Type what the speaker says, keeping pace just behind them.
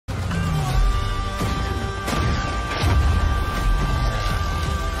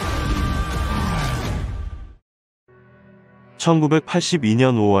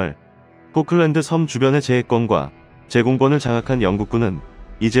1982년 5월 포클랜드 섬 주변의 제해권과 제공권을 장악한 영국군은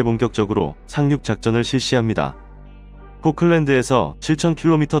이제 본격적으로 상륙 작전을 실시합니다. 포클랜드에서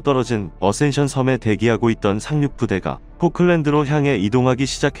 7,000km 떨어진 어센션 섬에 대기하고 있던 상륙 부대가 포클랜드로 향해 이동하기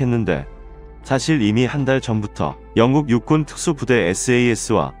시작했는데, 사실 이미 한 달 전부터 영국 육군 특수부대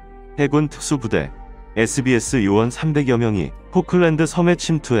SAS와 해군 특수부대 SBS 요원 300여 명이 포클랜드 섬에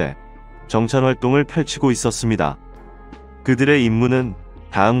침투해 정찰 활동을 펼치고 있었습니다. 그들의 임무는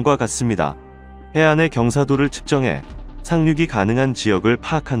다음과 같습니다. 해안의 경사도를 측정해 상륙이 가능한 지역을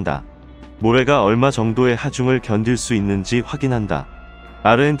파악한다. 모래가 얼마 정도의 하중을 견딜 수 있는지 확인한다.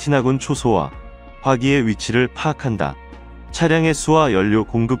 아르헨티나군 초소와 화기의 위치를 파악한다. 차량의 수와 연료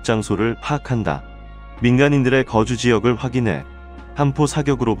공급 장소를 파악한다. 민간인들의 거주 지역을 확인해 함포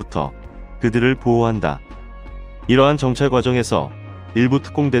사격으로부터 그들을 보호한다. 이러한 정찰 과정에서 일부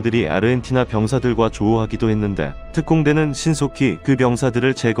특공대들이 아르헨티나 병사들과 조우하기도 했는데, 특공대는 신속히 그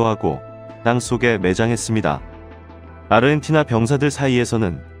병사들을 제거하고 땅속에 매장했습니다. 아르헨티나 병사들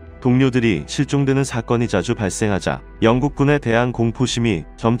사이에서는 동료들이 실종되는 사건이 자주 발생하자 영국군에 대한 공포심이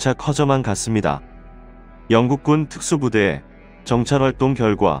점차 커져만 갔습니다. 영국군 특수부대의 정찰활동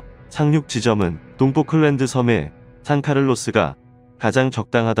결과 상륙 지점은 동포클랜드 섬의 산카를로스가 가장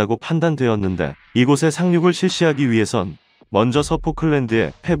적당하다고 판단되었는데, 이곳에 상륙을 실시하기 위해선 먼저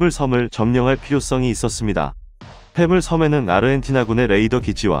서포클랜드의 페블 섬을 점령할 필요성이 있었습니다. 페블 섬에는 아르헨티나군의 레이더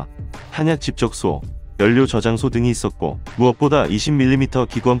기지와 탄약 집적소, 연료 저장소 등이 있었고, 무엇보다 20mm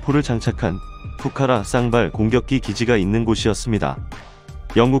기관포를 장착한 푸카라 쌍발 공격기 기지가 있는 곳이었습니다.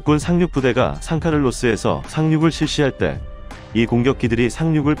 영국군 상륙부대가 산카를로스에서 상륙을 실시할 때 이 공격기들이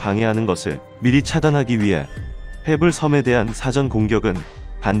상륙을 방해하는 것을 미리 차단하기 위해 페블 섬에 대한 사전 공격은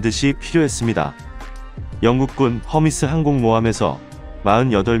반드시 필요했습니다. 영국군 허미스 항공모함에서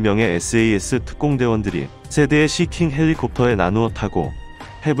 48명의 SAS 특공대원들이 3대의 시킹 헬리콥터에 나누어 타고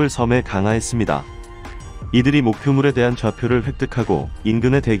페블 섬에 강하했습니다. 이들이 목표물에 대한 좌표를 획득하고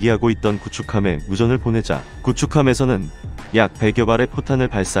인근에 대기하고 있던 구축함에 무전을 보내자 구축함에서는 약 100여 발의 포탄을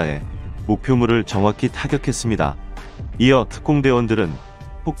발사해 목표물을 정확히 타격했습니다. 이어 특공대원들은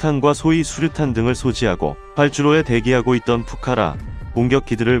폭탄과 소위 수류탄 등을 소지하고 활주로에 대기하고 있던 푸카라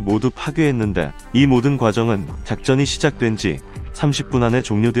공격기들을 모두 파괴했는데, 이 모든 과정은 작전이 시작된 지 30분 안에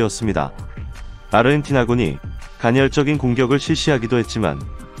종료되었습니다. 아르헨티나군이 간헐적인 공격을 실시하기도 했지만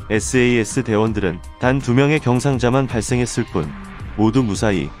SAS 대원들은 단 2명의 경상자만 발생했을 뿐 모두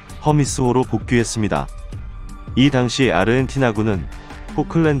무사히 허미스호로 복귀했습니다. 이 당시 아르헨티나군은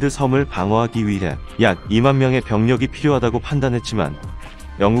포클랜드 섬을 방어하기 위해 약 2만 명의 병력이 필요하다고 판단했지만,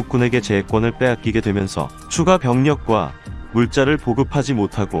 영국군에게 제해권을 빼앗기게 되면서 추가 병력과 물자를 보급하지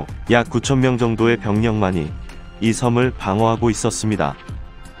못하고 약 9,000명 정도의 병력만이 이 섬을 방어하고 있었습니다.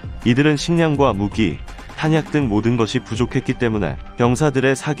 이들은 식량과 무기, 탄약 등 모든 것이 부족했기 때문에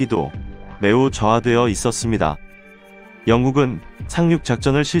병사들의 사기도 매우 저하되어 있었습니다. 영국은 상륙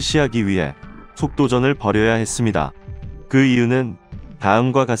작전을 실시하기 위해 속도전을 벌여야 했습니다. 그 이유는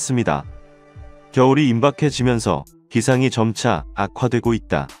다음과 같습니다. 겨울이 임박해지면서 기상이 점차 악화되고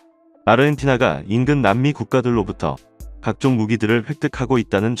있다. 아르헨티나가 인근 남미 국가들로부터 각종 무기들을 획득하고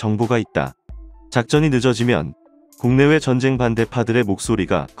있다는 정보가 있다. 작전이 늦어지면 국내외 전쟁 반대파들의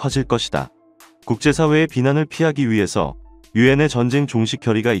목소리가 커질 것이다. 국제사회의 비난을 피하기 위해서 유엔의 전쟁 종식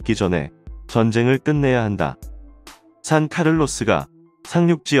결의가 있기 전에 전쟁을 끝내야 한다. 산 카를로스가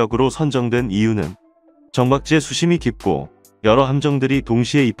상륙지역으로 선정된 이유는 정박지에 수심이 깊고 여러 함정들이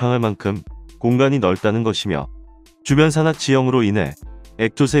동시에 입항할 만큼 공간이 넓다는 것이며, 주변 산악 지형으로 인해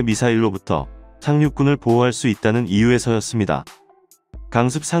액토세 미사일로부터 상륙군을 보호할 수 있다는 이유에서였습니다.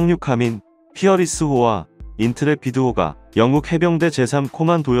 강습 상륙함인 피어리스호와 인트레피드호가 영국 해병대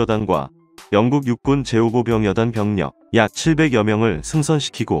제3코만도여단과 영국 육군 제5보병여단 병력 약 700여 명을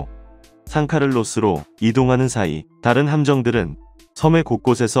승선시키고 산카를로스로 이동하는 사이, 다른 함정들은 섬의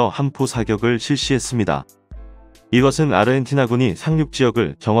곳곳에서 함포 사격을 실시했습니다. 이것은 아르헨티나군이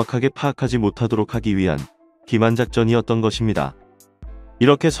상륙지역을 정확하게 파악하지 못하도록 하기 위한 기만작전이었던 것입니다.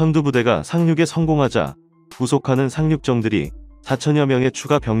 이렇게 선두부대가 상륙에 성공하자 후속하는 상륙정들이 4천여 명의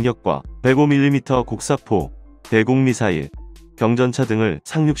추가 병력과 105mm 곡사포, 대공미사일, 경전차 등을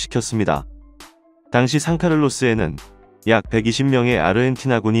상륙시켰습니다. 당시 산카를로스에는 약 120명의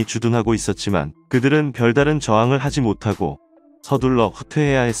아르헨티나군이 주둔하고 있었지만 그들은 별다른 저항을 하지 못하고 서둘러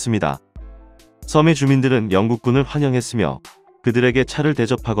후퇴해야 했습니다. 섬의 주민들은 영국군을 환영했으며 그들에게 차를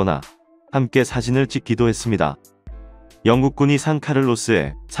대접하거나 함께 사진을 찍기도 했습니다. 영국군이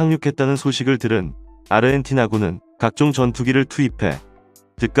산카를로스에 상륙했다는 소식을 들은 아르헨티나군은 각종 전투기를 투입해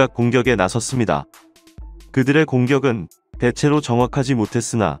즉각 공격에 나섰습니다. 그들의 공격은 대체로 정확하지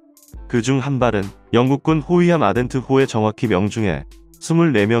못했으나 그중 한 발은 영국군 호위함 아덴트호에 정확히 명중해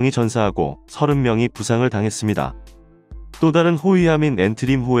 24명이 전사하고 30명이 부상을 당했습니다. 또 다른 호위함인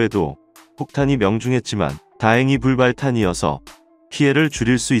엔트림호에도 폭탄이 명중했지만 다행히 불발탄이어서 피해를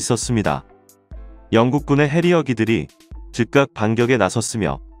줄일 수 있었습니다. 영국군의 해리어기들이 즉각 반격에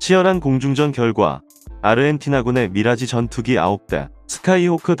나섰으며 치열한 공중전 결과 아르헨티나군의 미라지 전투기 9대,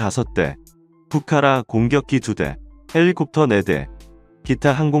 스카이호크 5대, 푸카라 공격기 2대, 헬리콥터 4대,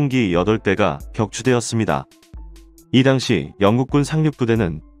 기타 항공기 8대가 격추되었습니다. 이 당시 영국군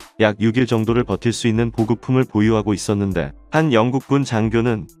상륙부대는 약 6일 정도를 버틸 수 있는 보급품을 보유하고 있었는데 한 영국군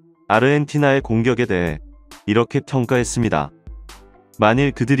장교는 아르헨티나의 공격에 대해 이렇게 평가했습니다.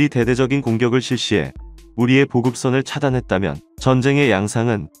 만일 그들이 대대적인 공격을 실시해 우리의 보급선을 차단했다면 전쟁의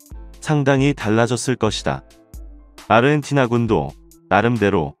양상은 상당히 달라졌을 것이다. 아르헨티나군도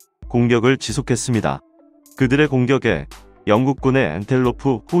나름대로 공격을 지속했습니다. 그들의 공격에 영국군의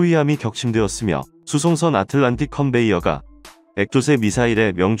엔텔로프 호위함이 격침되었으며 수송선 아틀란틱 컨베이어가 액조세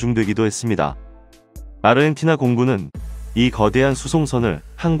미사일에 명중되기도 했습니다. 아르헨티나 공군은 이 거대한 수송선을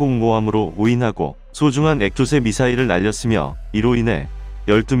항공모함으로 오인하고 소중한 액조세 미사일을 날렸으며 이로 인해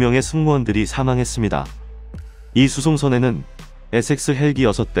 12명의 승무원들이 사망했습니다. 이 수송선에는 에섹스 헬기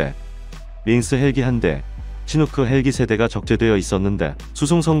 6대, 링스 헬기 1대, 치누크 헬기 3대가 적재되어 있었는데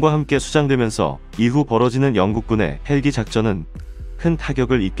수송선과 함께 수장되면서 이후 벌어지는 영국군의 헬기 작전은 큰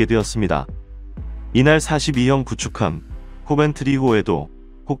타격을 입게 되었습니다. 이날 42형 구축함 코벤트리호에도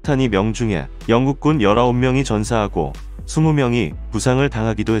폭탄이 명중해 영국군 19명이 전사하고 20명이 부상을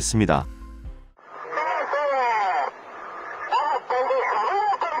당하기도 했습니다.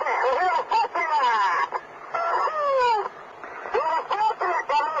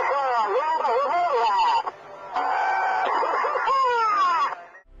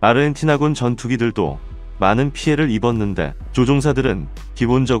 아르헨티나군 전투기들도 많은 피해를 입었는데 조종사들은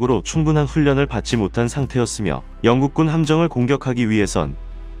기본적으로 충분한 훈련을 받지 못한 상태였으며 영국군 함정을 공격하기 위해선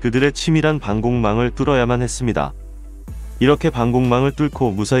그들의 치밀한 방공망을 뚫어야만 했습니다. 이렇게 방공망을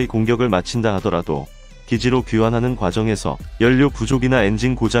뚫고 무사히 공격을 마친다 하더라도 기지로 귀환하는 과정에서 연료 부족이나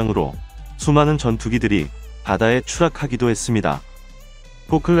엔진 고장으로 수많은 전투기들이 바다에 추락하기도 했습니다.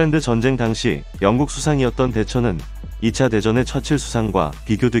 포클랜드 전쟁 당시 영국 수상이었던 대처는 2차 대전의 처칠 수상과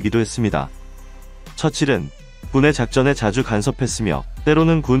비교되기도 했습니다. 처칠은 군의 작전에 자주 간섭했으며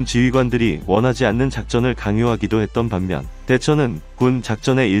때로는 군 지휘관들이 원하지 않는 작전을 강요하기도 했던 반면 대처는 군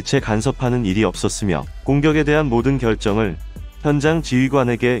작전에 일체 간섭하는 일이 없었으며 공격에 대한 모든 결정을 현장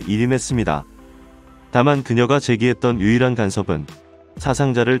지휘관에게 일임했습니다. 다만 그녀가 제기했던 유일한 간섭은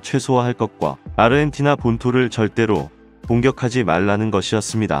사상자를 최소화할 것과 아르헨티나 본토를 절대로 공격하지 말라는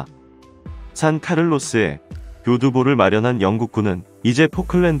것이었습니다. 산 카를로스에 교두보를 마련한 영국군은 이제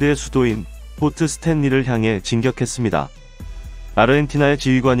포클랜드의 수도인 포트 스탠리를 향해 진격했습니다. 아르헨티나의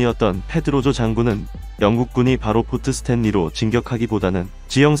지휘관이었던 페드로조 장군은 영국군이 바로 포트 스탠리로 진격하기보다는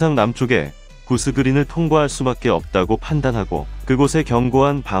지형상 남쪽에 구스그린을 통과할 수밖에 없다고 판단하고 그곳에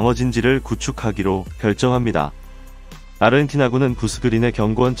견고한 방어진지를 구축하기로 결정합니다. 아르헨티나군은 구스그린의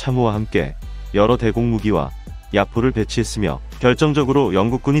견고한 참호와 함께 여러 대공무기와 야포를 배치했으며 결정적으로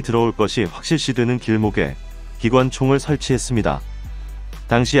영국군이 들어올 것이 확실시되는 길목에 기관총을 설치했습니다.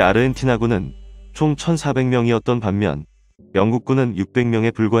 당시 아르헨티나군은 총 1,400명이었던 반면 영국군은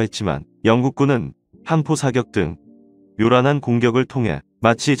 600명에 불과했지만 영국군은 함포 사격 등 요란한 공격을 통해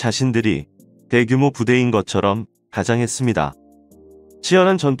마치 자신들이 대규모 부대인 것처럼 가장했습니다.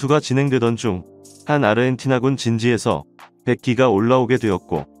 치열한 전투가 진행되던 중 한 아르헨티나군 진지에서 백기가 올라오게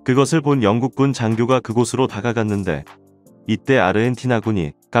되었고 그것을 본 영국군 장교가 그곳으로 다가갔는데 이때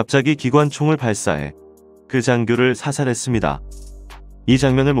아르헨티나군이 갑자기 기관총을 발사해 그 장교를 사살했습니다. 이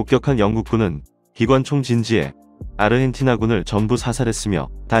장면을 목격한 영국군은 기관총 진지에 아르헨티나군을 전부 사살했으며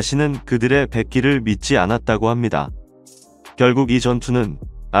다시는 그들의 백기를 믿지 않았다고 합니다. 결국 이 전투는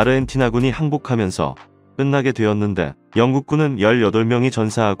아르헨티나군이 항복하면서 끝나게 되었는데 영국군은 18명이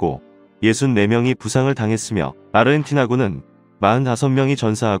전사하고 64명이 부상을 당했으며 아르헨티나군은 45명이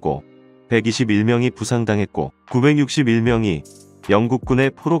전사하고 121명이 부상당했고 961명이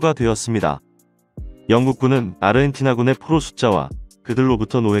영국군의 포로가 되었습니다. 영국군은 아르헨티나군의 포로 숫자와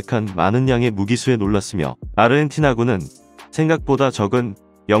그들로부터 노획한 많은 양의 무기수에 놀랐으며 아르헨티나군은 생각보다 적은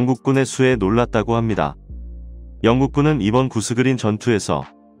영국군의 수에 놀랐다고 합니다. 영국군은 이번 구스그린 전투에서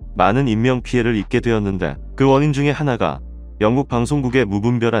많은 인명피해를 입게 되었는데 그 원인 중에 하나가 영국 방송국의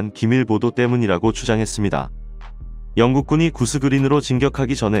무분별한 기밀 보도 때문이라고 주장했습니다. 영국군이 구스그린으로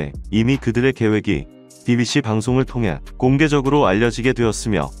진격하기 전에 이미 그들의 계획이 BBC 방송을 통해 공개적으로 알려지게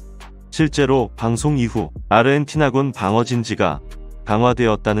되었으며 실제로 방송 이후 아르헨티나군 방어진지가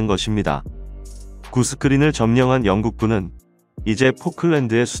강화되었다는 것입니다. 구스그린을 점령한 영국군은 이제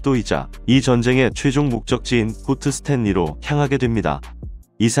포클랜드의 수도이자 이 전쟁의 최종 목적지인 포트 스탠리로 향하게 됩니다.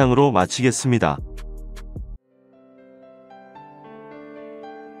 이상으로 마치겠습니다.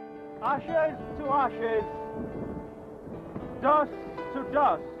 Ashes to ashes, dust to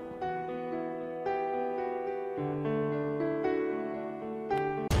dust.